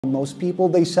Most people,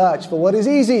 they search for what is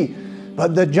easy,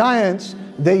 but the giants,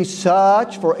 they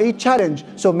search for a challenge.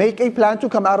 So make a plan to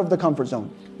come out of the comfort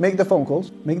zone. Make the phone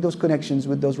calls, make those connections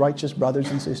with those righteous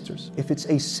brothers and sisters. If it's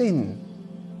a sin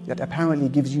that apparently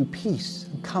gives you peace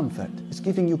and comfort, it's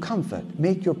giving you comfort,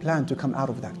 make your plan to come out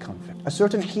of that comfort. A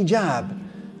certain hijab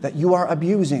that you are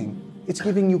abusing, it's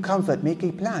giving you comfort, make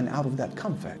a plan out of that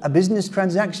comfort. A business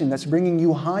transaction that's bringing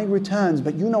you high returns,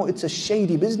 but you know it's a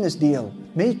shady business deal,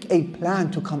 make a plan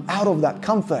to come out of that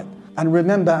comfort. And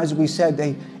remember, as we said,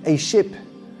 a ship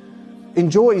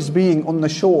enjoys being on the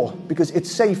shore because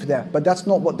it's safe there, but that's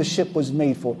not what the ship was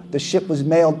made for. The ship was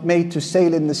made to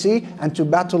sail in the sea and to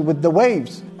battle with the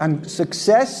waves. And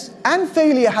success and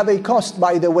failure have a cost,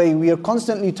 by the way. We are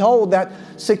constantly told that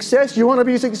success, you want to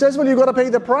be successful, you've got to pay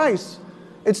the price.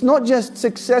 It's not just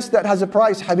success that has a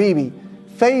price, Habibi.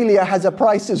 Failure has a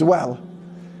price as well.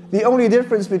 The only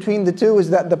difference between the two is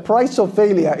that the price of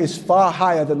failure is far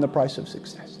higher than the price of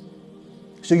success.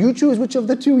 So you choose which of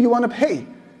the two you want to pay.